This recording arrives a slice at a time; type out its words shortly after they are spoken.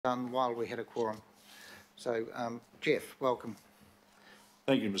done while we had a quorum. So, Jeff, welcome.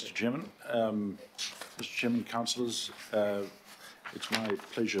 Thank you, Mr. Chairman. Mr. Chairman, councillors, it's my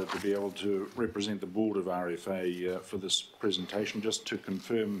pleasure to be able to represent the board of RFA for this presentation. Just to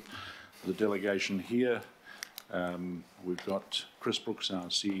confirm the delegation here, we've got Chris Brooks, our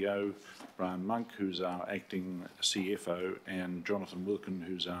CEO, Brian Monk, who's our acting CFO, and Jonathan Wilkin,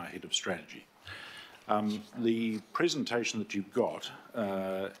 who's our head of strategy. The presentation that you've got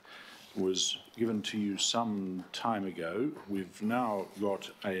was given to you some time ago. We've now got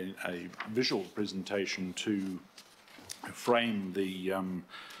a visual presentation to frame the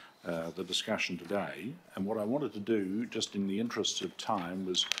discussion today. And what I wanted to do, just in the interest of time,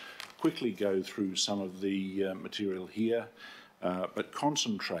 was quickly go through some of the material here, but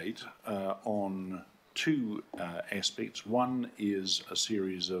concentrate on two aspects. One is a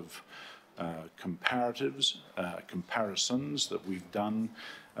series of comparatives, comparisons that we've done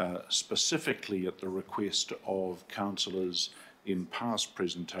specifically at the request of councillors in past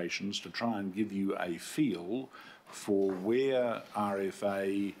presentations to try and give you a feel for where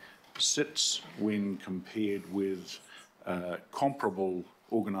RFA sits when compared with comparable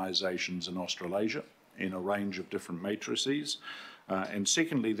organisations in Australasia in a range of different matrices. And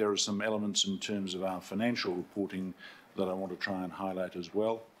secondly, there are some elements in terms of our financial reporting that I want to try and highlight as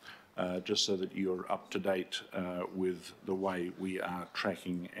well. Just so that you're up to date with the way we are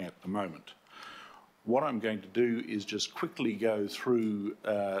tracking at the moment. What I'm going to do is just quickly go through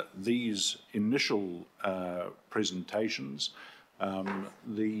these initial presentations.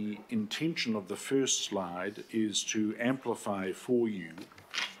 The intention of the first slide is to amplify for you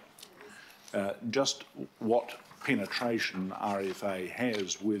just what penetration RFA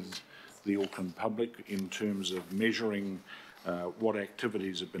has with the Auckland public in terms of measuring what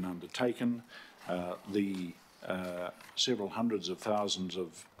activities have been undertaken, the several hundreds of thousands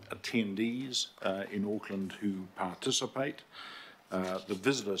of attendees in Auckland who participate, the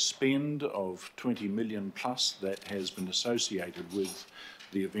visitor spend of 20 million plus that has been associated with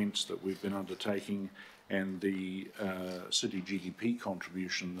the events that we've been undertaking, and the city GDP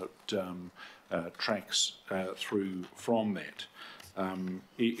contribution that tracks through from that.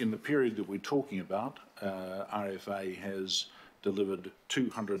 In the period that we're talking about, RFA has delivered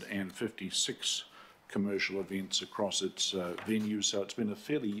 256 commercial events across its venues, so it's been a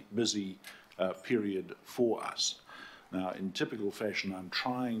fairly busy period for us. Now, in typical fashion, I'm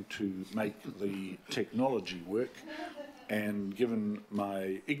trying to make the technology work, and given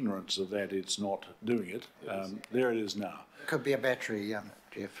my ignorance of that, it's not doing it. There it is now. Could be a battery,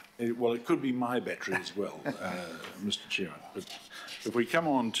 Jeff. Well, it could be my battery as well, Mr. Chairman. But if we come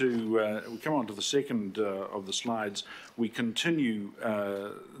on to the second of the slides, we continue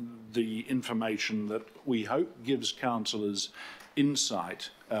the information that we hope gives councillors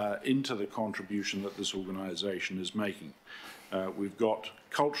insight into the contribution that this organisation is making. We've got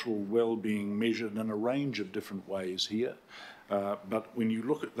cultural well-being measured in a range of different ways here, but when you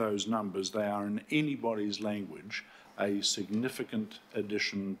look at those numbers, they are in anybody's language a significant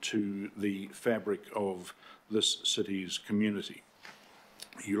addition to the fabric of this city's community.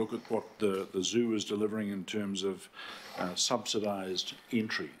 You look at what the zoo is delivering in terms of subsidised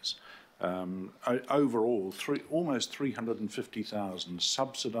entries. Overall, almost 350,000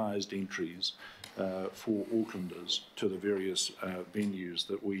 subsidised entries for Aucklanders to the various venues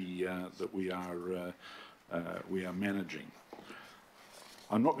that we are managing.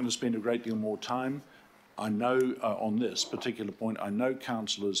 I'm not going to spend a great deal more time. I know on this particular point, I know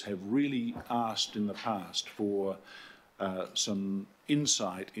councillors have really asked in the past for some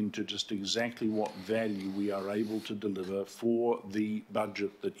insight into just exactly what value we are able to deliver for the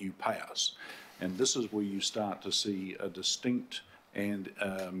budget that you pay us. And this is where you start to see a distinct and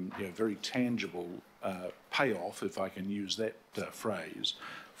very tangible payoff, if I can use that phrase,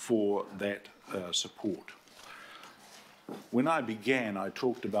 for that support. When I began, I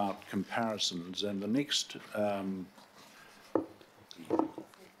talked about comparisons, and the next,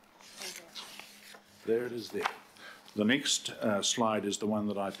 there it is there. The next slide is the one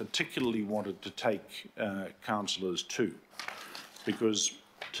that I particularly wanted to take councillors to, because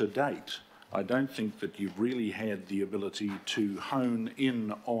to date, I don't think that you've really had the ability to hone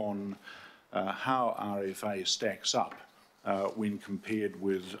in on how RFA stacks up when compared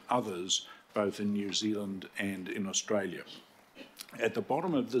with others, both in New Zealand and in Australia. At the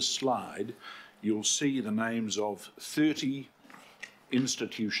bottom of this slide, you'll see the names of 30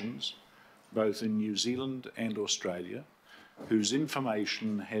 institutions, both in New Zealand and Australia, whose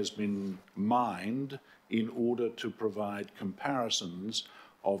information has been mined in order to provide comparisons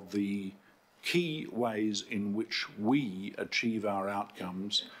of the key ways in which we achieve our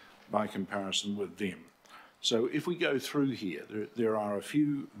outcomes by comparison with them. So if we go through here, there are a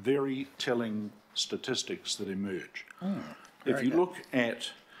few very telling statistics that emerge. If you look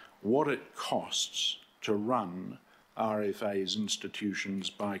at what it costs to run RFA's institutions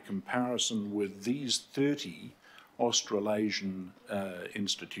by comparison with these 30 Australasian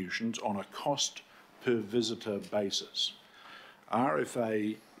institutions on a cost per visitor basis,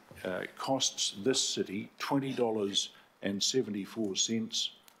 RFA costs this city $20.74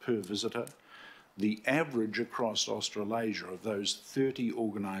 per visitor. The average across Australasia of those 30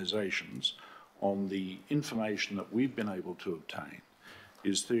 organisations, on the information that we've been able to obtain,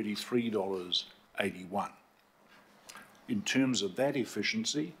 is $33.81. In terms of that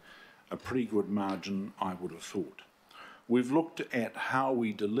efficiency, a pretty good margin, I would have thought. We've looked at how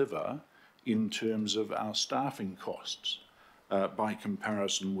we deliver in terms of our staffing costs by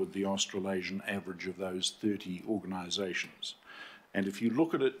comparison with the Australasian average of those 30 organisations. And if you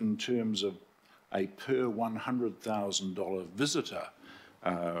look at it in terms of a per $100,000 visitor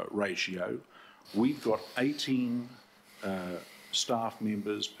ratio, we've got 18 staff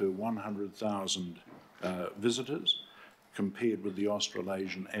members per 100,000 visitors, compared with the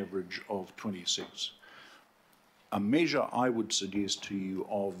Australasian average of 26. A measure I would suggest to you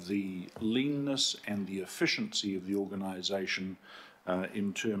of the leanness and the efficiency of the organisation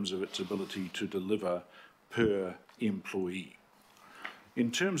in terms of its ability to deliver per employee.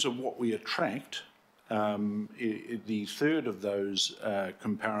 In terms of what we attract, the third of those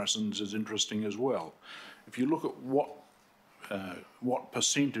comparisons is interesting as well. If you look at what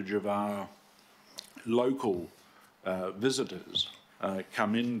percentage of our local visitors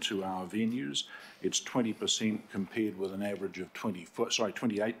come into our venues, it's 20% compared with an average of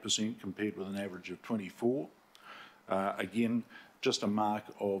 28% compared with an average of 24. Again, just a mark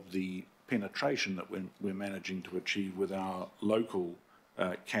of the penetration that we're managing to achieve with our local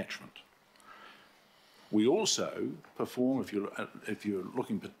catchment. We also perform, if you're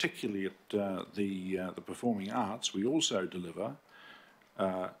looking particularly at the performing arts, we also deliver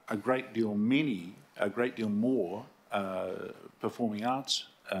a great deal more performing arts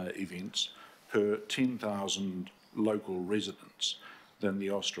events per 10,000 local residents than the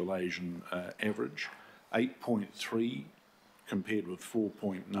Australasian average, 8.3 compared with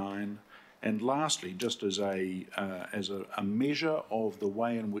 4.9. And lastly, just as a measure of the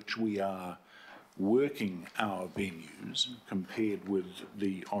way in which we are working our venues compared with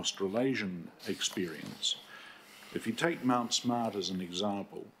the Australasian experience, if you take Mount Smart as an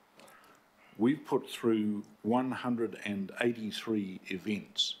example, we've put through 183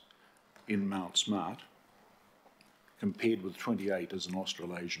 events in Mount Smart compared with 28 as an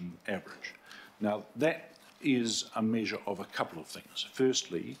Australasian average. Now that is a measure of a couple of things.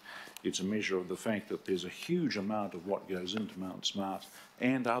 Firstly, it's a measure of the fact that there's a huge amount of what goes into Mount Smart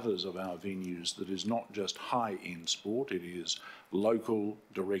and others of our venues that is not just high-end sport, it is local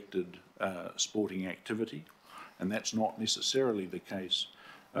directed sporting activity, and that's not necessarily the case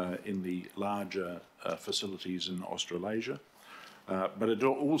in the larger facilities in Australasia. But it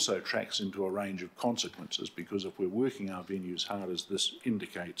also tracks into a range of consequences, because if we're working our venues hard, as this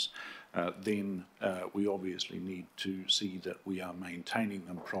indicates, then we obviously need to see that we are maintaining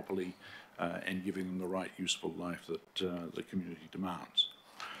them properly and giving them the right useful life that the community demands.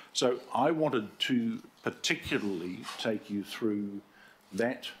 So I wanted to particularly take you through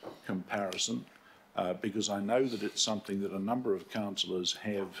that comparison because I know that it's something that a number of councillors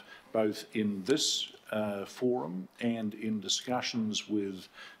have, both in this forum and in discussions with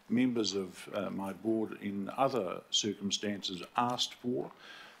members of my board in other circumstances, asked for.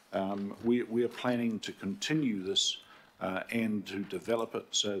 We are planning to continue this and to develop it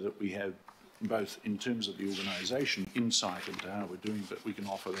so that we have, both in terms of the organisation, insight into how we're doing, but we can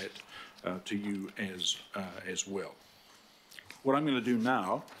offer that to you as well. What I'm going to do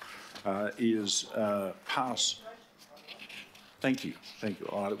now is pass. Thank you.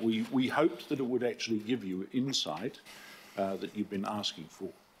 We hoped that it would actually give you insight that you've been asking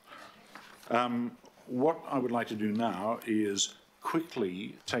for. What I would like to do now is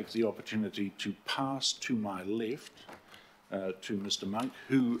quickly take the opportunity to pass to my left to Mr. Monk,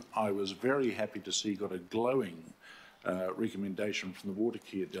 who I was very happy to see got a glowing recommendation from the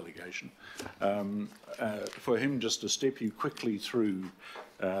Watercare delegation, for him just to step you quickly through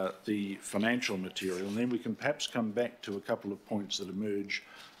the financial material, and then we can perhaps come back to a couple of points that emerge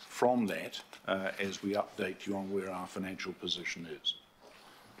from that as we update you on where our financial position is.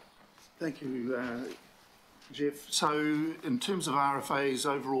 Thank you, Jeff. So in terms of RFA's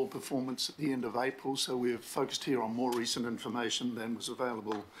overall performance at the end of April, so we've focused here on more recent information than was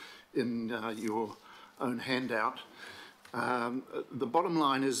available in your own handout. The bottom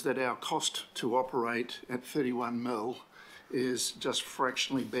line is that our cost to operate at 31 mil is just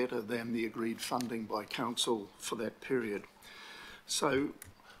fractionally better than the agreed funding by council for that period. So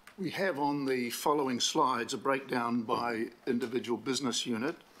we have on the following slides a breakdown by individual business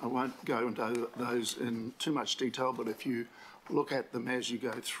unit. I won't go into those in too much detail, but if you look at them as you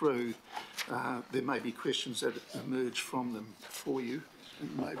go through, there may be questions that emerge from them for you.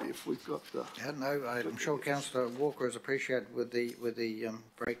 And maybe if we've got the... Yeah, no, I'm sure Councillor Walker is appreciated with the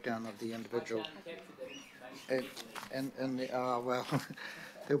breakdown of the individual. Well,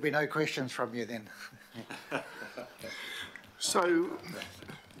 there'll be no questions from you then. So,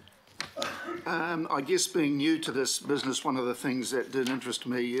 I guess being new to this business, one of the things that did interest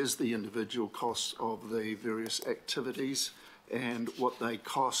me is the individual costs of the various activities and what they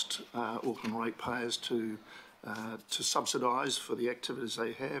cost Auckland ratepayers to subsidise for the activities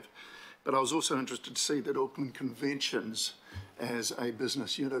they have. But I was also interested to see that Auckland Conventions as a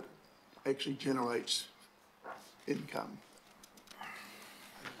business unit actually generates income.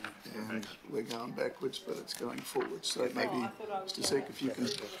 And we're going backwards, but it's going forwards. So maybe, Mr. Sek, if you can...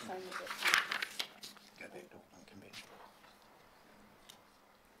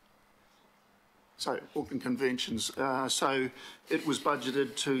 So, Auckland Conventions. So it was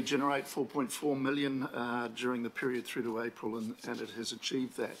budgeted to generate 4.4 million during the period through to April, and it has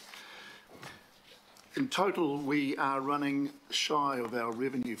achieved that. In total, we are running shy of our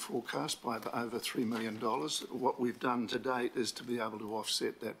revenue forecast by over $3 million. What we've done to date is to be able to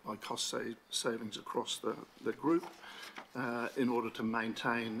offset that by cost savings across the group in order to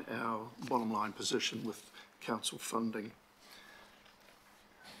maintain our bottom line position with council funding.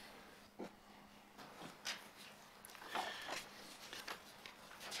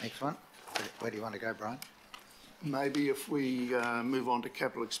 Next one. Where do you want to go, Brian? Maybe if we move on to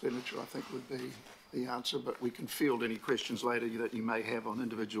capital expenditure, I think would be the answer, but we can field any questions later that you may have on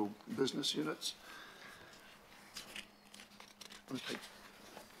individual business units.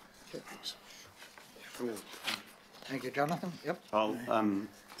 Thank you, Jonathan. Yep. I'll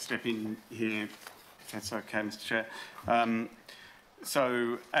step in here, if that's okay, Mr. Chair.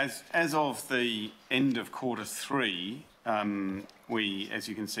 So as of the end of Q3, we, as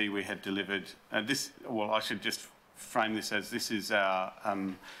you can see, we had delivered this. Well, I should just frame this as this is our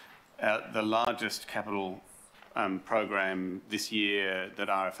the largest capital program this year that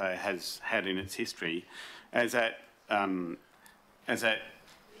RFA has had in its history. As at the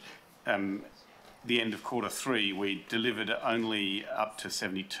end of Q3, we delivered only up to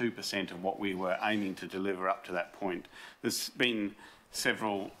 72% of what we were aiming to deliver up to that point. There's been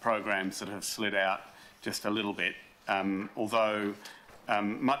several programs that have slid out just a little bit, although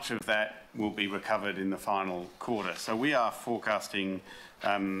much of that will be recovered in the final quarter. So we are forecasting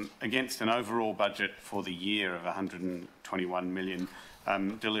against an overall budget for the year of $121 million,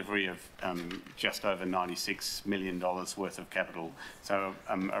 delivery of just over $96 million worth of capital, so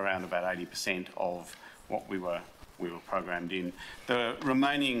around about 80% of what we were programmed in. The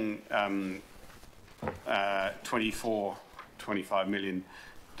remaining $25 million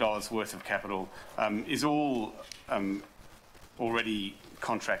worth of capital is all already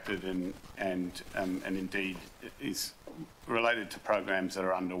contracted and indeed is related to programs that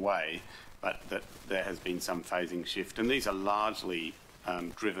are underway, but that there has been some phasing shift. And these are largely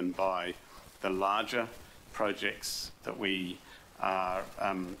driven by the larger projects that we are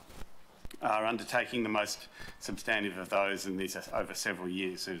undertaking. The most substantive of those, and these are over several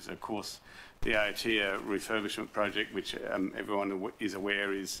years, is of course the Aotea refurbishment project, which everyone is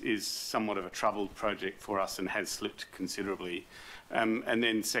aware is somewhat of a troubled project for us and has slipped considerably. And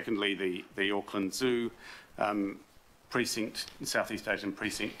then secondly, the Auckland Zoo precinct, Southeast Asian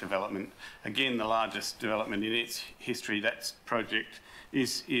precinct development, again the largest development in its history. That project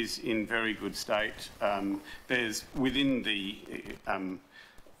is in very good state. There's within the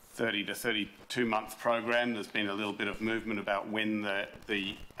 30 to 32 month program, there's been a little bit of movement about when the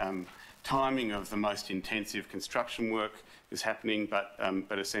timing of the most intensive construction work is happening, but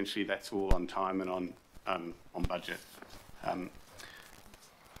essentially that's all on time and on budget.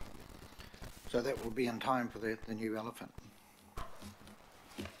 So that will be in time for the new elephant.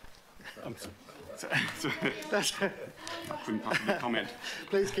 I couldn't possibly comment.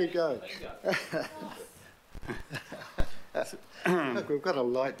 Please keep going. Look, we've got to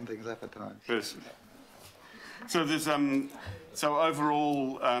lighten things up at times. Yes. So there's so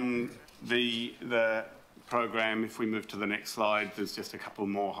overall the program. If we move to the next slide, there's just a couple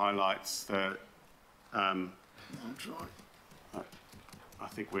more highlights. I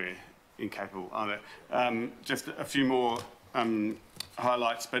think we're incapable. Are there? Just a few more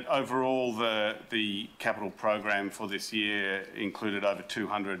highlights, but overall the capital program for this year included over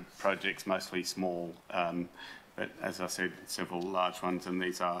 200 projects, mostly small, but as I said, several large ones, and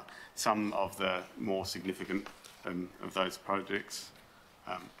these are some of the more significant of those projects.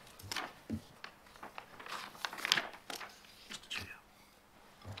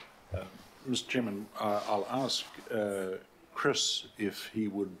 Mr. Chairman, I'll ask Chris if he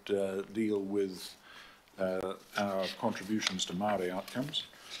would deal with our contributions to Māori outcomes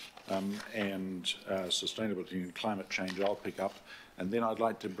and sustainability and climate change. I'll pick up, and then I'd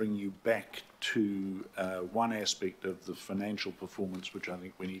like to bring you back to one aspect of the financial performance, which I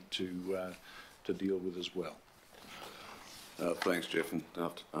think we need to deal with as well. Thanks, Jeff, and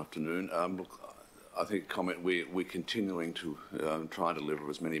afternoon. Look, I think we're continuing to try and deliver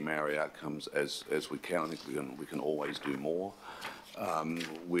as many Maori outcomes as we can. I think we can always do more.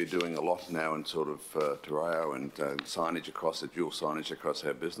 We're doing a lot now in sort of te reo and signage across the dual signage across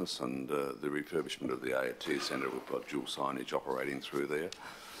our business, and the refurbishment of the Aotea Centre. We've got dual signage operating through there.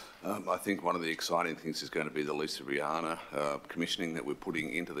 I think one of the exciting things is going to be the Lisa Rihanna commissioning that we're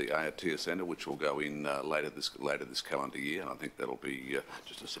putting into the Aotea Centre, which will go in later this calendar year, and I think that'll be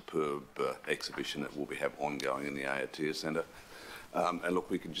just a superb exhibition that we'll have ongoing in the Aotea Centre. And look,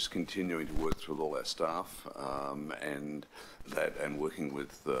 we can just continuing to work through all our staff and working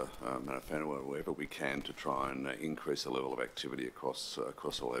with Mana Whenua wherever we can to try and increase the level of activity across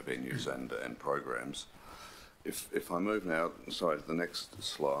all our venues and programs. If I move now, sorry, to the next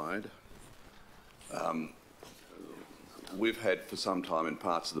slide. We've had for some time in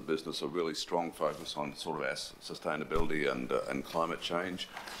parts of the business a really strong focus on sort of our sustainability and climate change.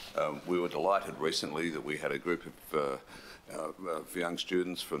 We were delighted recently that we had a group of young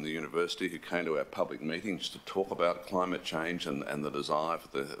students from the university who came to our public meetings to talk about climate change and the desire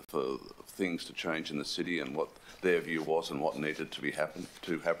for things to change in the city and what their view was and what needed to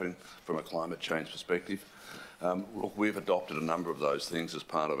happen from a climate change perspective. Look, we've adopted a number of those things as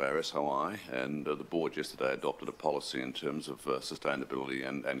part of our SOI, and the board yesterday adopted a policy in terms of sustainability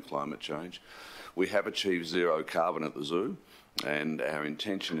and climate change. We have achieved zero carbon at the zoo, and our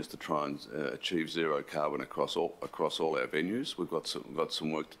intention is to try and achieve zero carbon across all our venues. We've got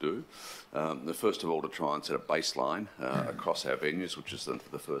some work to do. First of all, to try and set a baseline across our venues, which is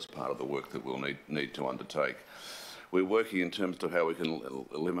the first part of the work that we'll need to undertake. We're working in terms of how we can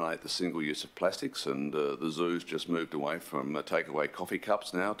eliminate the single use of plastics, and the zoo's just moved away from takeaway coffee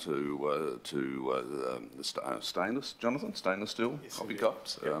cups now to stainless steel coffee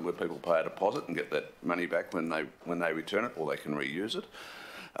cups, where people pay a deposit and get that money back when they return it, or they can reuse it.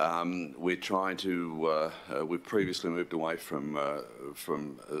 We're trying to. We've previously moved away from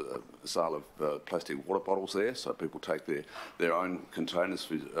the sale of plastic water bottles there, so people take their own containers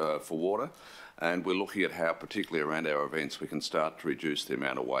for water. And we're looking at how, particularly around our events, we can start to reduce the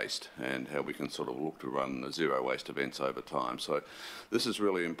amount of waste and how we can sort of look to run zero waste events over time. So this is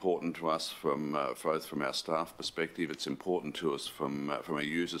really important to us both from our staff perspective. It's important to us from a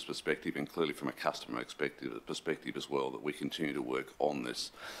user's perspective, and clearly from a customer perspective as well, that we continue to work on this.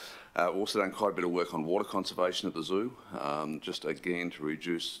 We've also done quite a bit of work on water conservation at the zoo, just again to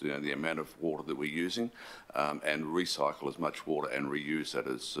reduce the amount of water that we're using and recycle as much water and reuse that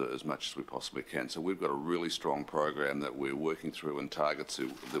as much as we possibly can. So we've got a really strong program that we're working through and targets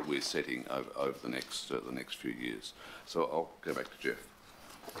that we're setting over the next few years. So I'll go back to Jeff.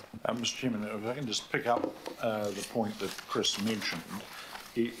 Mr. Chairman, if I can just pick up the point that Chris mentioned.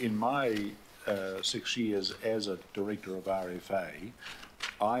 In my 6 years as a director of RFA,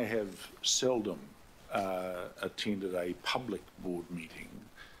 I have seldom attended a public board meeting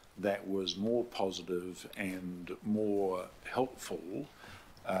that was more positive and more helpful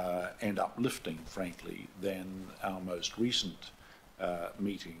and uplifting, frankly, than our most recent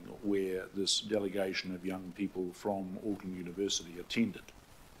meeting, where this delegation of young people from Auckland University attended.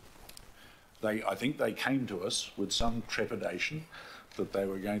 I think they came to us with some trepidation that they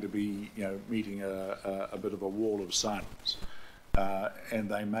were going to be, meeting a bit of a wall of silence. And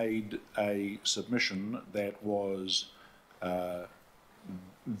they made a submission that was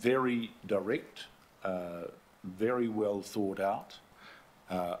very direct, very well thought out,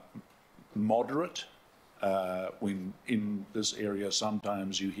 moderate. When in this area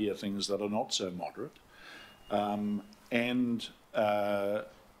sometimes you hear things that are not so moderate, and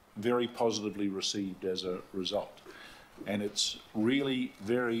very positively received as a result. And it's really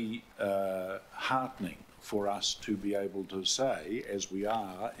very heartening for us to be able to say, as we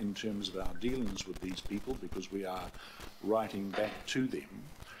are in terms of our dealings with these people, because we are writing back to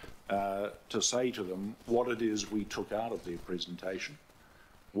them, to say to them what it is we took out of their presentation,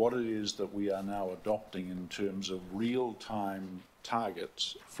 what it is that we are now adopting in terms of real-time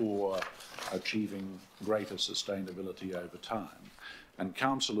targets for achieving greater sustainability over time. And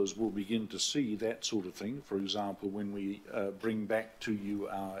councillors will begin to see that sort of thing. For example, when we bring back to you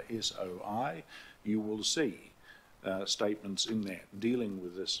our SOI, you will see statements in that dealing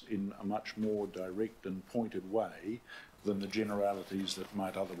with this in a much more direct and pointed way than the generalities that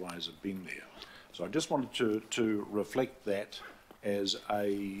might otherwise have been there. So I just wanted to reflect that as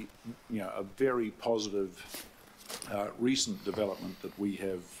a very positive recent development that we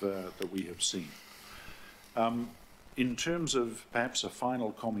have seen. In terms of perhaps a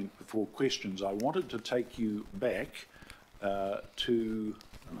final comment before questions, I wanted to take you back to,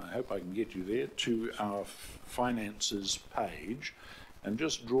 and I hope I can get you there, to our finances page and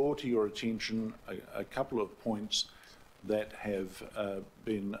just draw to your attention a couple of points that have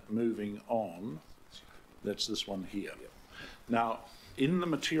been moving on. That's this one here. Now, in the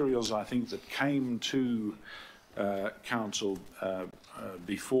materials I think that came to Council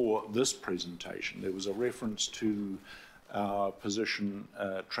before this presentation, there was a reference to our position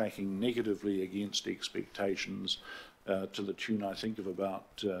tracking negatively against expectations to the tune, I think, of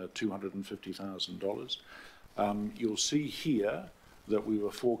about $250,000. You'll see here that we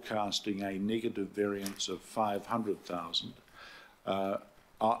were forecasting a negative variance of 500,000.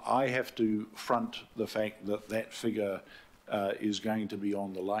 I have to front the fact that that figure is going to be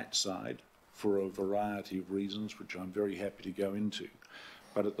on the light side for a variety of reasons, which I'm very happy to go into.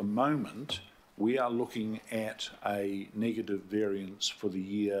 But at the moment, we are looking at a negative variance for the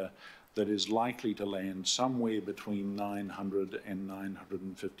year that is likely to land somewhere between $900,000 and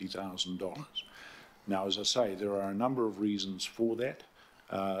 $950,000. Now, as I say, there are a number of reasons for that.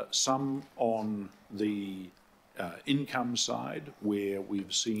 Some on the income side, where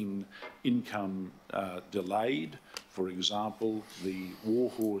we've seen income delayed. For example, the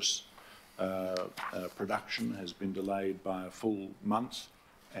Warhorse production has been delayed by a full month,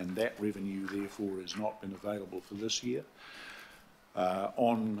 and that revenue therefore has not been available for this year.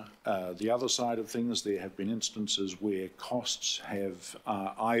 On the other side of things, there have been instances where costs have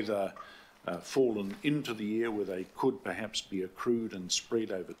either fallen into the year where they could perhaps be accrued and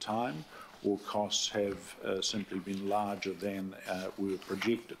spread over time, or costs have simply been larger than were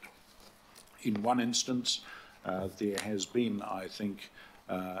projected. In one instance, there has been, I think,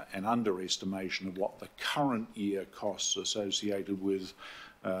 an underestimation of what the current year costs associated with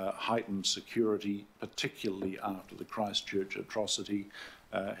heightened security, particularly after the Christchurch atrocity,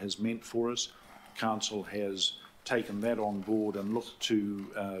 has meant for us. Council has taken that on board and looked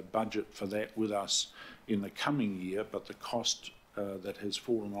to budget for that with us in the coming year, but the cost that has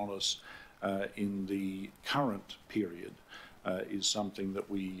fallen on us in the current period is something that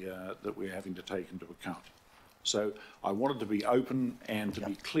we're having to take into account. So I wanted to be open and to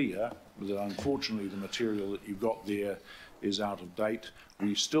be clear that unfortunately the material that you've got there is out of date.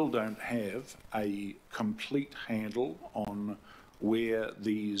 We still don't have a complete handle on where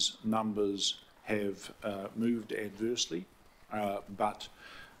these numbers have moved adversely, but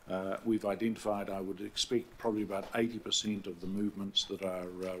we've identified, I would expect, probably about 80% of the movements that are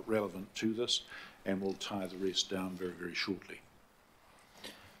relevant to this, and we'll tie the rest down very, very shortly.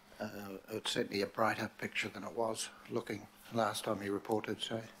 It's certainly a brighter picture than it was looking last time you reported,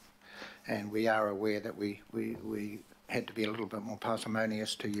 so, and we are aware that we had to be a little bit more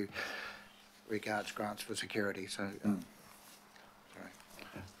parsimonious to you regards grants for security, so sorry.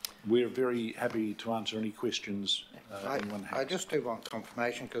 We're very happy to answer any questions anyone has. I just do want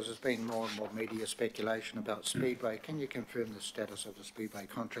confirmation, because there's been more and more media speculation about Speedway. Can you confirm the status of the Speedway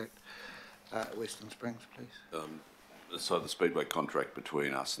contract at Western Springs, please? So the Speedway contract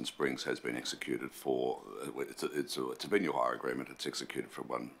between us and Springs has been executed for, it's a venue hire agreement. It's executed for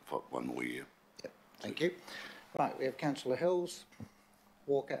one more year. Yep, thank you. Right, we have Councillor Hills,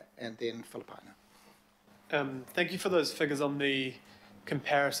 Walker, and then Filipina. Thank you for those figures on the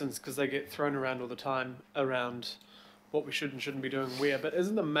comparisons, because they get thrown around all the time around what we should and shouldn't be doing where. But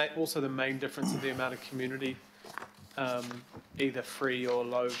isn't also the main difference in the amount of community, either free or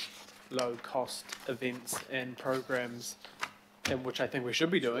low cost events and programs, and which I think we should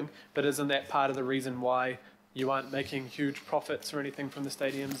be doing, but isn't that part of the reason why you aren't making huge profits or anything from the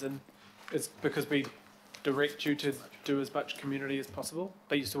stadiums? And it's because we direct you to do as much community as possible,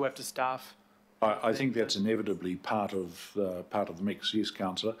 but you still have to staff. I think that's inevitably part of the mix, yes,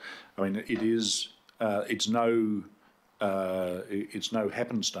 Councillor. I mean, it is. It's no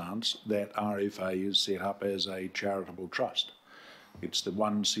happenstance that RFA is set up as a charitable trust. It's the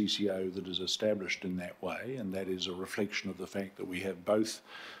one CCO that is established in that way, and that is a reflection of the fact that we have both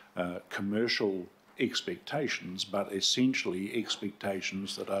commercial expectations, but essentially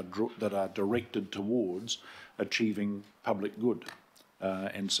expectations that are directed towards achieving public good.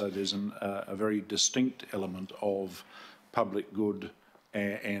 And so there's a very distinct element of public good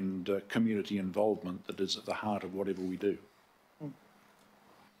and community involvement that is at the heart of whatever we do.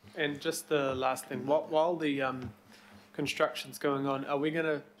 And just the last thing, while the construction's going on, are we going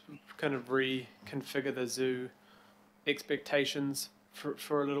to kind of reconfigure the zoo expectations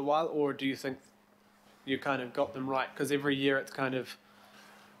for a little while, or do you think you kind of got them right? Because every year it's kind of,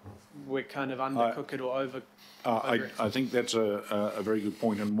 we're kind of undercook it or over. I think that's a very good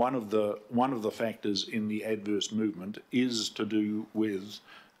point, and one of the factors in the adverse movement is to do with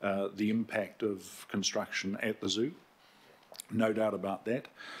the impact of construction at the zoo. No doubt about that.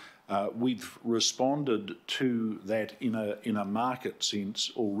 We've responded to that in a market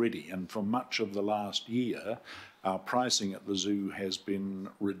sense already, and for much of the last year, our pricing at the zoo has been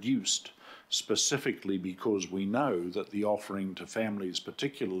reduced, specifically because we know that the offering to families,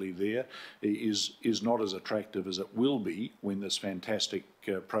 particularly there, is not as attractive as it will be when this fantastic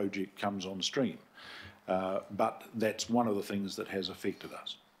project comes on stream. But that's one of the things that has affected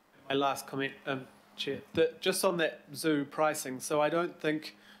us. My last comment, Chair, just on that zoo pricing, so I don't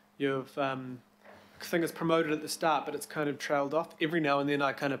think you've, I think it's promoted at the start, but it's kind of trailed off. Every now and then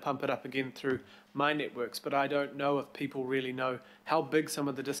I kind of pump it up again through my networks, but I don't know if people really know how big some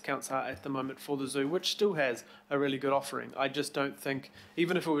of the discounts are at the moment for the zoo, which still has a really good offering. I just don't think,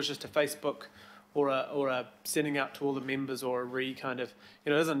 even if it was just a Facebook or a sending out to all the members or a kind of,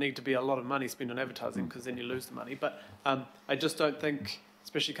 it doesn't need to be a lot of money spent on advertising because then you lose the money. But I just don't think,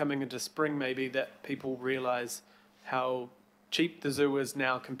 especially coming into spring maybe, that people realise how cheap the zoo is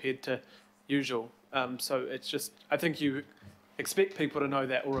now compared to usual. So it's just, I think you expect people to know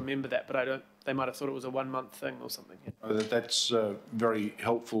that or remember that, but they might have thought it was a 1 month thing or something. That's very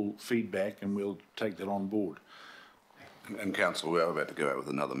helpful feedback, and we'll take that on board. And Council, we are about to go out with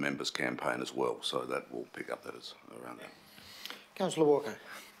another members campaign as well, so that will pick up that as around that. Councillor Walker.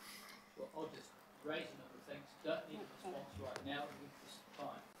 Well, I'll just raise a number of things. Don't need a response right now,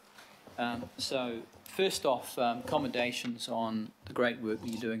 we've got time. So first off, commendations on the great work that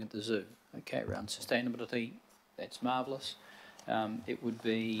you're doing at the zoo. Okay, around sustainability, that's marvellous. It would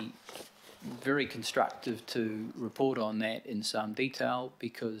be very constructive to report on that in some detail,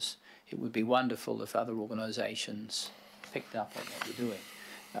 because it would be wonderful if other organisations picked up on what you're doing.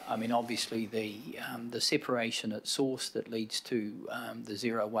 I mean, obviously the separation at source that leads to the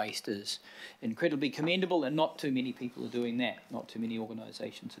zero waste is incredibly commendable, and not too many people are doing that. Not too many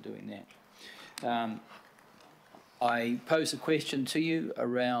organisations are doing that. I pose a question to you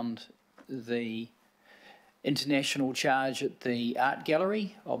around the international charge at the art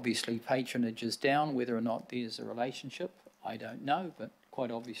gallery. Obviously patronage is down. Whether or not there's a relationship, I don't know, but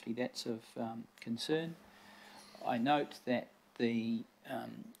quite obviously that's of concern. I note that the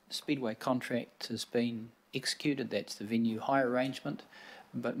Speedway contract has been executed. That's the venue hire arrangement,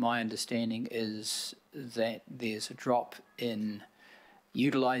 but my understanding is that there's a drop in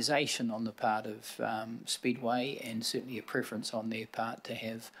utilisation on the part of Speedway, and certainly a preference on their part to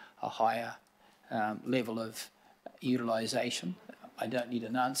have a higher level of utilisation. I don't need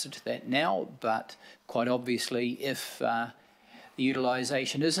an answer to that now, but quite obviously if the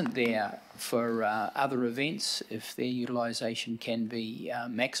utilisation isn't there for other events, if their utilisation can be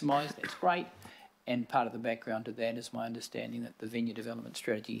maximised, that's great. And part of the background to that is my understanding that the venue development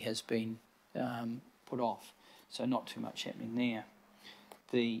strategy has been put off, so not too much happening there.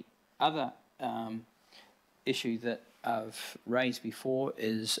 The other issue that I've raised before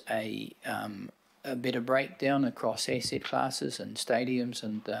is a better breakdown across asset classes and stadiums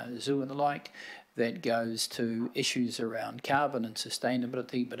and zoo and the like, that goes to issues around carbon and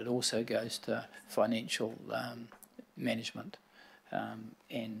sustainability, but it also goes to financial management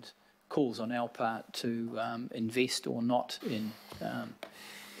and calls on our part to invest or not in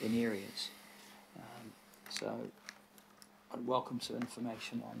areas. So I'd welcome some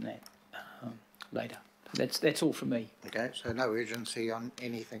information on that later. That's all from me. Okay, so no urgency on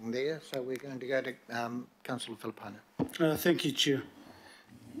anything there. So we're going to go to Councillor Filipaina. Thank you, Chair.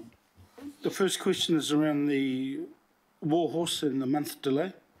 The first question is around the Warhorse and the month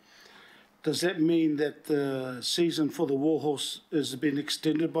delay. Does that mean that the season for the Warhorse has been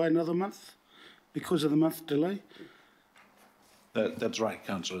extended by another month because of the month delay? That's right,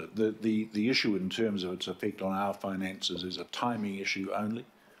 Councillor. The issue in terms of its effect on our finances is a timing issue only.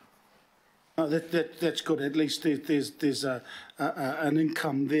 That's good. At least there's an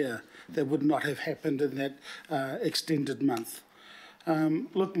income there that would not have happened in that extended month.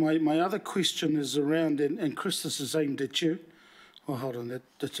 Look, my other question is around, and Chris, this is aimed at you. oh, hold on,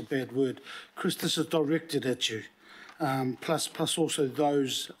 that's a bad word. Chris, this is directed at you, plus also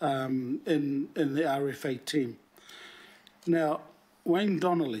those in the RFA team. Now, Wayne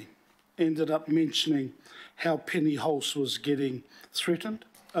Donnelly ended up mentioning how Penny Hulse was getting threatened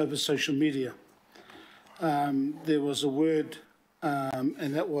over social media. There was a word,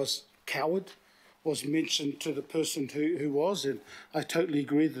 and that was coward, was mentioned to the person who was, and I totally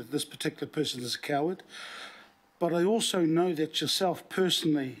agree that this particular person is a coward. But I also know that yourself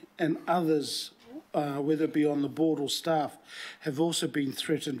personally and others, whether it be on the board or staff, have also been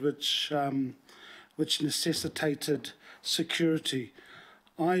threatened, which necessitated security.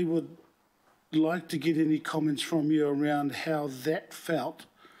 I would like to get any comments from you around how that felt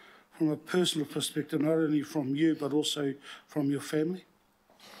from a personal perspective, not only from you, but also from your family.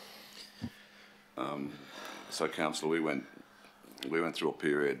 So, Councillor, we went through a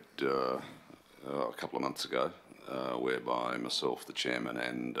period a couple of months ago whereby myself, the chairman,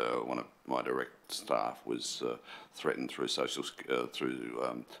 and one of my direct staff was threatened through social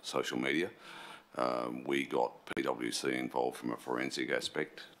media. We got PwC involved from a forensic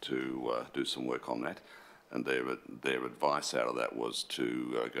aspect to do some work on that, and their advice out of that was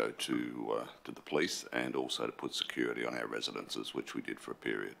to go to the police and also to put security on our residences, which we did for a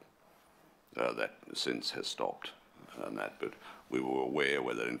period. That since has stopped, and that, but we were aware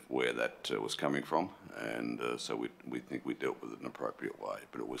where that was coming from, and so we think we dealt with it in an appropriate way.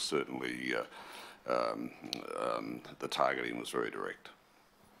 But it was certainly the targeting was very direct.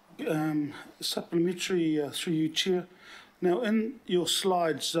 Supplementary through you, Chair. Now, in your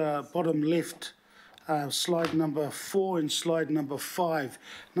slides, bottom left, slide number 4 and slide number 5.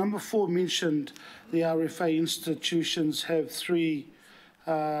 Number 4 mentioned the RFA institutions have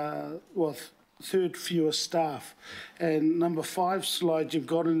third fewer staff. And number 5 slide you've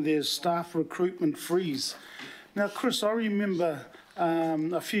got in there, staff recruitment freeze. Now, Chris, I remember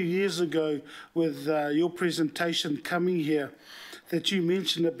a few years ago with your presentation coming here, that you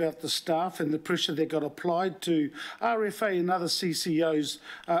mentioned about the staff and the pressure that got applied to RFA and other CCOs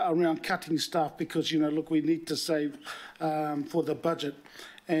around cutting staff because, you know, look, we need to save for the budget.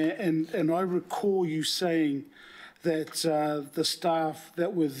 And I recall you saying that the staff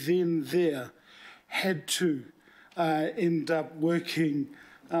that were then there had to end up working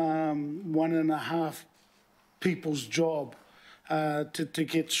 1.5 people's job to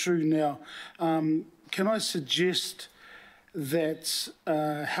get through. Now, can I suggest that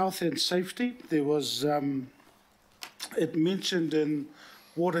health and safety, there was, it mentioned in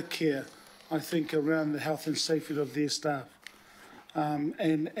water care, I think, around the health and safety of their staff.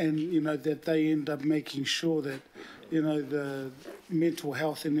 And you know, that they end up making sure that, you know, the mental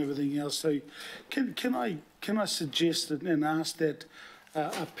health and everything else. So can I suggest and ask that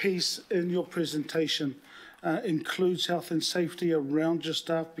a piece in your presentation includes health and safety around your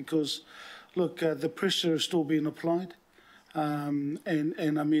staff, because, look, the pressure is still being applied. And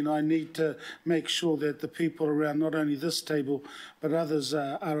I mean, I need to make sure that the people around not only this table, but others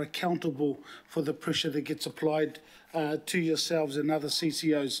are accountable for the pressure that gets applied to yourselves and other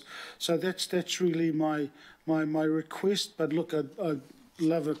CCOs. So that's really my request. But look, I'd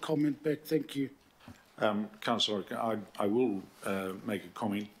love a comment back. Thank you. Councillor, I will make a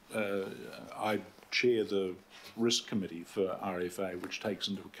comment. I chair the risk committee for RFA, which takes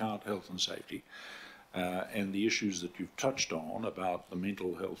into account health and safety. And the issues that you've touched on about the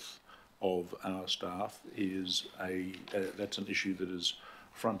mental health of our staff is that's an issue that is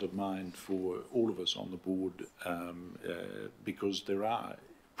front of mind for all of us on the board, because there are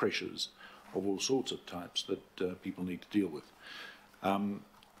pressures of all sorts of types that people need to deal with.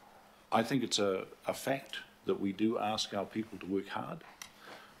 I think it's a fact that we do ask our people to work hard.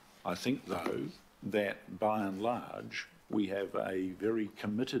 I think, though, that by and large we have a very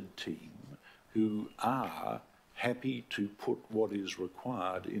committed team who are happy to put what is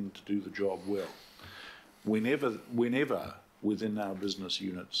required in to do the job well. Whenever within our business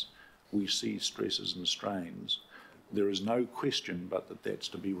units we see stresses and strains, there is no question but that that's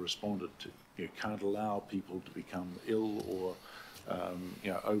to be responded to. You can't allow people to become ill or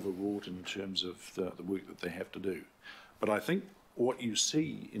overwrought in terms of the work that they have to do. But I think what you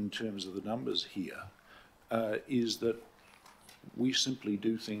see in terms of the numbers here is that we simply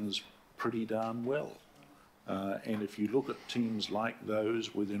do things pretty darn well. And if you look at teams like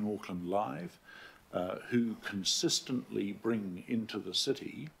those within Auckland Live, who consistently bring into the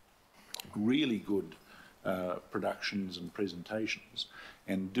city really good productions and presentations,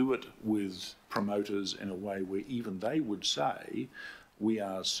 and do it with promoters in a way where even they would say we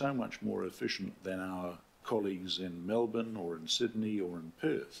are so much more efficient than our colleagues in Melbourne or in Sydney or in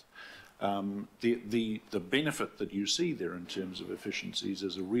Perth, The benefit that you see there in terms of efficiencies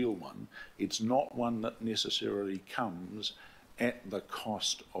is a real one. It's not one that necessarily comes at the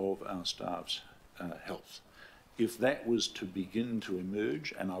cost of our staff's health. If that was to begin to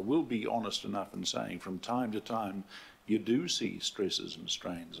emerge, and I will be honest enough in saying from time to time you do see stresses and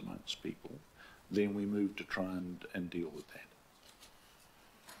strains amongst people, then we move to try and deal with that.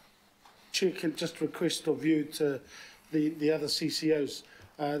 Chair, can just request of you to the other CCOs.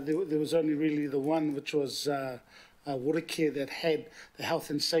 There was only really the one, which was Watercare, that had the health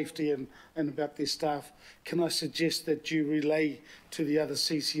and safety and about their staff. Can I suggest that you relay to the other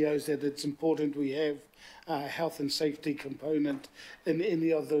CCOs that it's important we have a health and safety component in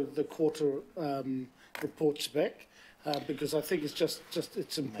any of the quarter reports back? Because I think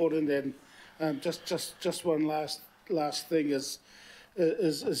it's important. And just one last thing is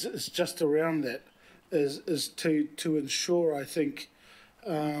just around that is to ensure, I think.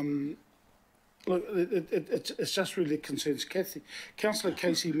 Look, it's just really concerns Kathy. Councillor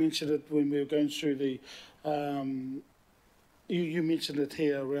Casey mentioned it when we were going through the. You mentioned it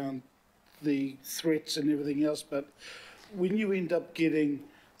here around the threats and everything else, but when you end up getting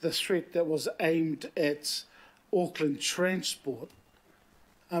the threat that was aimed at Auckland Transport,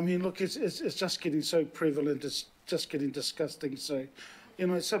 I mean, look, it's just getting so prevalent. It's just getting disgusting. So, you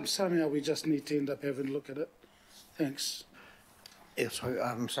know, somehow we just need to end up having a look at it. Thanks. Yes,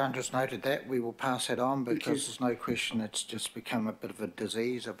 so Sandra's noted that. We will pass that on because there's no question it's just become a bit of a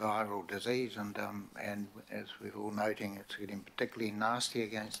disease, a viral disease, and as we're all noting, it's getting particularly nasty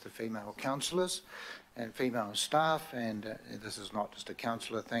against the female councillors and female staff, and this is not just a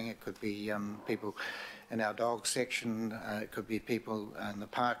councillor thing. It could be people in our dog section, it could be people in the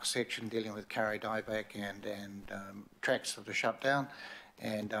park section dealing with carry dieback and tracks that are shut down,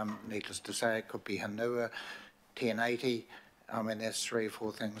 and needless to say, it could be Hanua, 1080. I mean, there's 3 or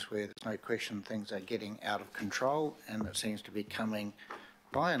 4 things where there's no question things are getting out of control, and it seems to be coming,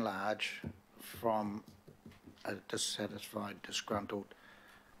 by and large, from a dissatisfied, disgruntled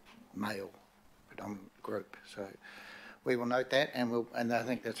male predominant group. So we will note that, and I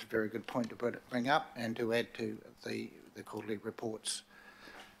think that's a very good point to bring up and to add to the quarterly reports.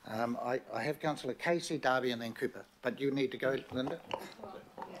 I have Councillor Casey, Darby, and then Cooper, but you need to go, Linda.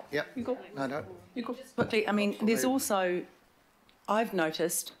 Yep. You go. No. You go. Quickly, I mean, there's also, I've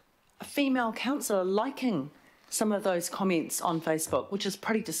noticed, a female councillor liking some of those comments on Facebook, which is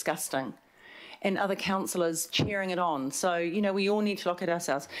pretty disgusting, and other councillors cheering it on. So, you know, we all need to look at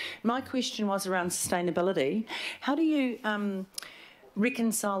ourselves. My question was around sustainability. How do you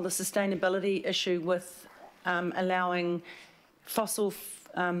reconcile the sustainability issue with allowing fossil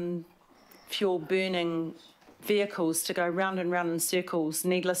fuel burning vehicles to go round and round in circles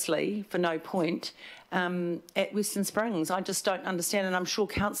needlessly for no point at Western Springs? I just don't understand, and I'm sure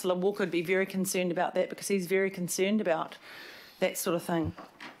Councillor Walker would be very concerned about that because he's very concerned about that sort of thing.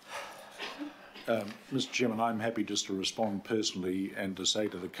 Mr Chairman, I'm happy just to respond personally and to say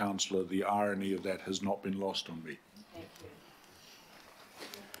to the councillor the irony of that has not been lost on me. Thank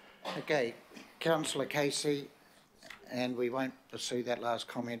you. Okay, Councillor Casey, and we won't pursue that last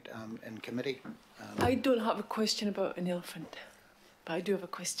comment in committee. I don't have a question about an elephant, but I do have a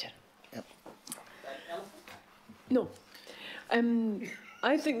question. Yep. No.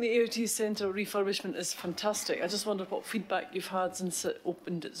 I think the AOT Centre refurbishment is fantastic. I just wonder what feedback you've had since it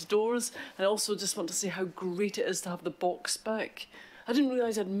opened its doors. And I also just want to say how great it is to have the box back. I didn't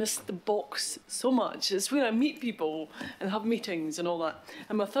realise I'd missed the box so much. It's where I meet people and have meetings and all that.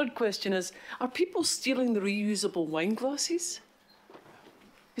 And my third question is, are people stealing the reusable wine glasses?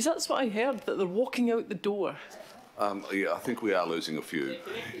 Because that's what I heard, that they're walking out the door. Yeah, I think we are losing a few.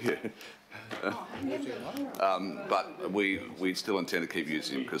 Yeah. But we still intend to keep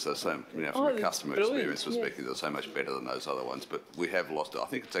using them because they're so, you know, from a customer experience perspective, they're so much better than those other ones. But we have lost it. I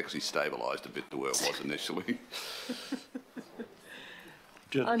think it's actually stabilised a bit to where it was initially.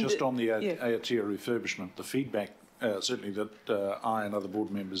 Just on the Aotea refurbishment, the feedback certainly that I and other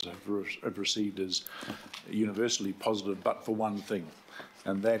board members have received is universally positive, but for one thing,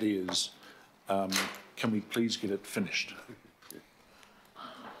 and that is, can we please get it finished?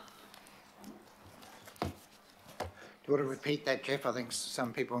 Do you want to repeat that, Jeff? I think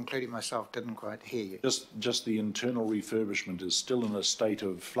some people, including myself, didn't quite hear you. Just the internal refurbishment is still in a state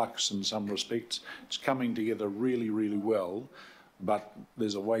of flux in some respects. It's coming together really, really well, but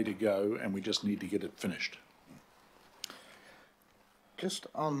there's a way to go and we just need to get it finished. Just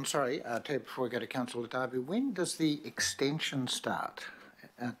on, sorry, before we go to Councillor Darby, when does the extension start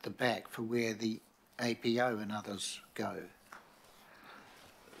at the back for where the APO and others go?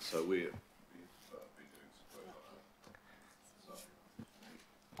 So we've been doing some work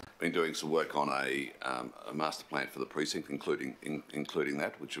on that. been doing some work on a master plan for the precinct, including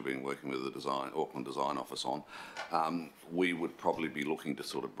that, which we've been working with the Auckland Design Office on. We would probably be looking to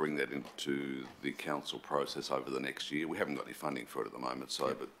sort of bring that into the council process over the next year. We haven't got any funding for it at the moment,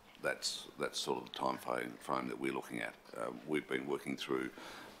 so but that's sort of the time frame that we're looking at. We've been working through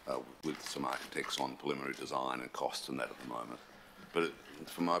with some architects on preliminary design and costs and that at the moment. But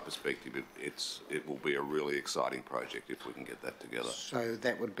from my perspective, it will be a really exciting project if we can get that together. So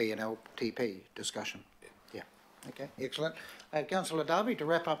that would be an LTP discussion? Yeah. Okay, excellent. Councillor Darby, to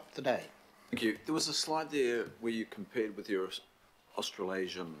wrap up the day. Thank you. There was a slide there where you compared with your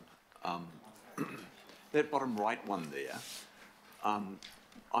Australasian, that bottom right one there.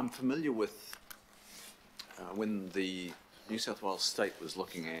 I'm familiar with when the New South Wales State was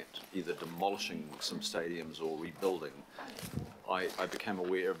looking at either demolishing some stadiums or rebuilding. I became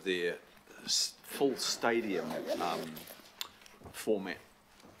aware of their full stadium format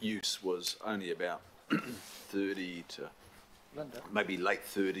use was only about 30 to maybe late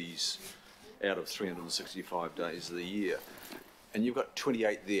 30s out of 365 days of the year. And you've got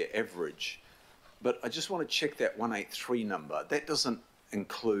 28 there average. But I just want to check that 183 number. That doesn't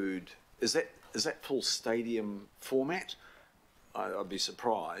include, is that full stadium format? I'd be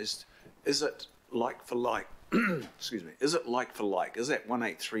surprised. Is it like for like? Excuse me. Is it like for like? Is that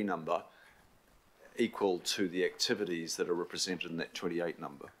 183 number equal to the activities that are represented in that 28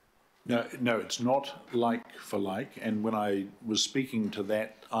 number? No, it's not like for like. And when I was speaking to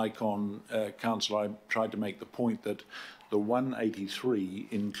that icon, councillor, I tried to make the point that the 183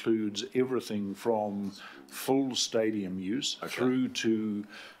 includes everything from full stadium use through to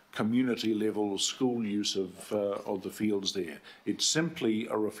community level school use of the fields there. It's simply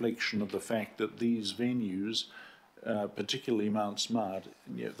a reflection of the fact that these venues, particularly Mount Smart,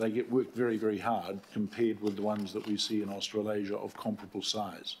 they get worked very, very hard compared with the ones that we see in Australasia of comparable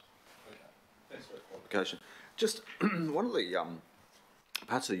size. Thanks for the clarification. Just one of the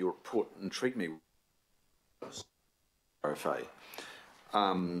parts of your report intrigued me. RFA.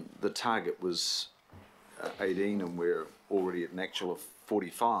 The target was 18 and we're already at an actual of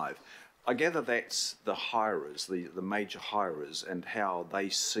 45. I gather that's the hirers, the major hirers, and how they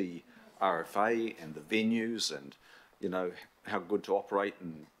see RFA and the venues and, you know, how good to operate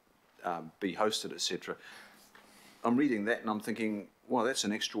and be hosted, etc. I'm reading that and I'm thinking, well, that's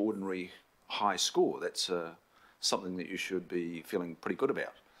an extraordinary high score. That's something that you should be feeling pretty good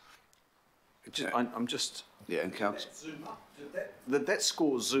about. I'm just... Yeah, and council... Did that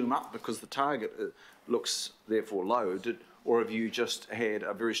score zoom up because the target looks therefore low, or have you just had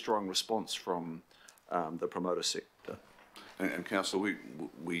a very strong response from the promoter sector? And councillor,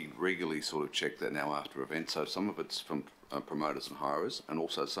 we regularly sort of check that now after events. So some of it's from promoters and hirers, and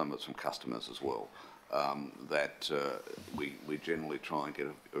also some of it's from customers as well. We generally try and get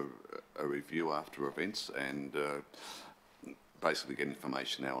a review after events and basically get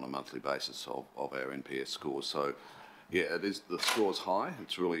information now on a monthly basis of our NPS scores. So yeah, it is, the score's high.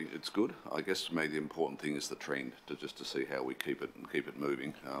 It's good. I guess for me the important thing is the trend, just to see how we keep it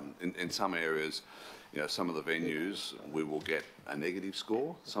moving. In some areas, you know, some of the venues we will get a negative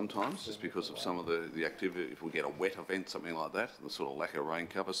score sometimes just because of some of the activity. If we get a wet event, something like that, the sort of lack of rain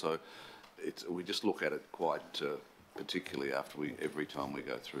cover. So we just look at it quite particularly every time we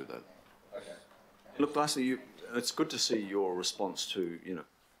go through that. Okay. Look, lastly, it's good to see your response to, you know,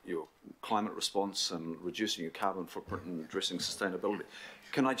 your climate response and reducing your carbon footprint and addressing sustainability.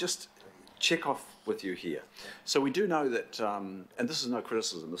 Can I just check off with you here? So we do know that, and this is no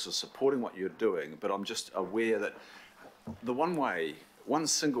criticism, this is supporting what you're doing, but I'm just aware that the one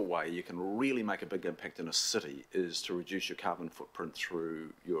single way you can really make a big impact in a city is to reduce your carbon footprint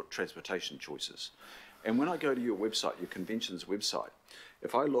through your transportation choices. And when I go to your website, your convention's website,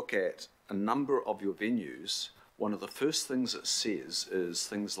 if I look at a number of your venues, one of the first things it says is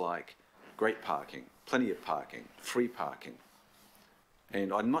things like great parking, plenty of parking, free parking.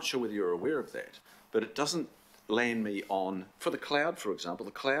 And I'm not sure whether you're aware of that, but it doesn't land me on, for the Cloud, for example,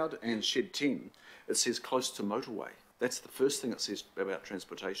 the Cloud and Shed 10, it says close to motorway. That's the first thing it says about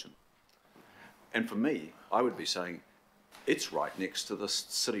transportation. And for me, I would be saying, it's right next to the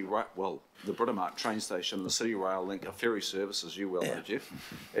City Rail, well, the Britomart train station, the City Rail link, a ferry service, as you well know, Jeff,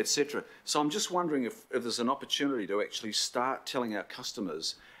 etc. So I'm just wondering if there's an opportunity to actually start telling our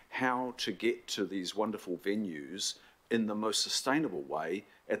customers how to get to these wonderful venues in the most sustainable way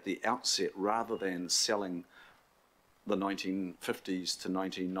at the outset, rather than selling the 1950s to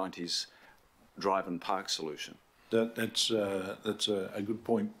 1990s drive and park solution. That's a good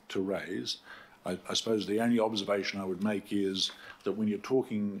point to raise. I suppose the only observation I would make is that when you're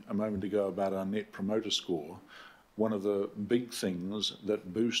talking a moment ago about our net promoter score, one of the big things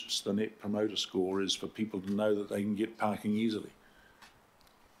that boosts the Net Promoter Score is for people to know that they can get parking easily.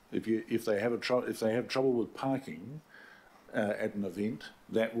 If they have trouble with parking at an event,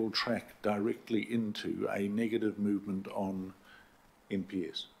 that will track directly into a negative movement on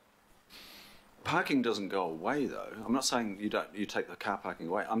NPS. Parking doesn't go away, though. I'm not saying you take the car parking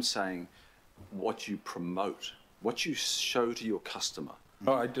away. I'm saying what you promote, what you show to your customer.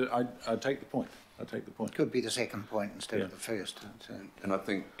 Oh, I take the point. I take the point. Could be the second point instead of the first. So. And I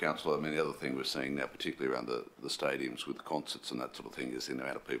think, Councillor, I mean, the other thing we're seeing now, particularly around the stadiums with concerts and that sort of thing, is the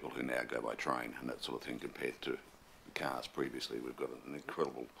amount of people who now go by train and that sort of thing compared to the cars previously. We've got an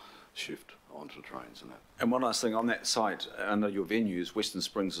incredible shift onto trains and that. And one last thing, on that site, under your venues, Western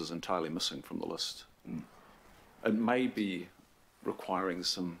Springs is entirely missing from the list. It may be requiring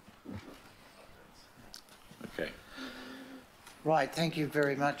some... Okay. Right, thank you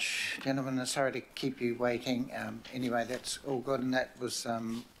very much, gentlemen. I'm sorry to keep you waiting. Anyway, that's all good, and that was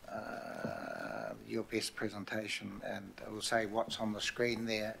your best presentation. And I will say what's on the screen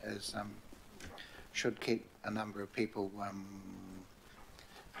there is should keep a number of people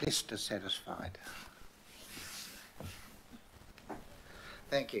less dissatisfied.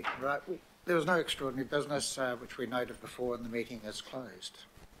 Thank you. Right, there was no extraordinary business, which we noted before, and the meeting is closed.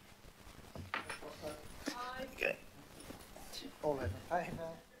 Okay. All in favour?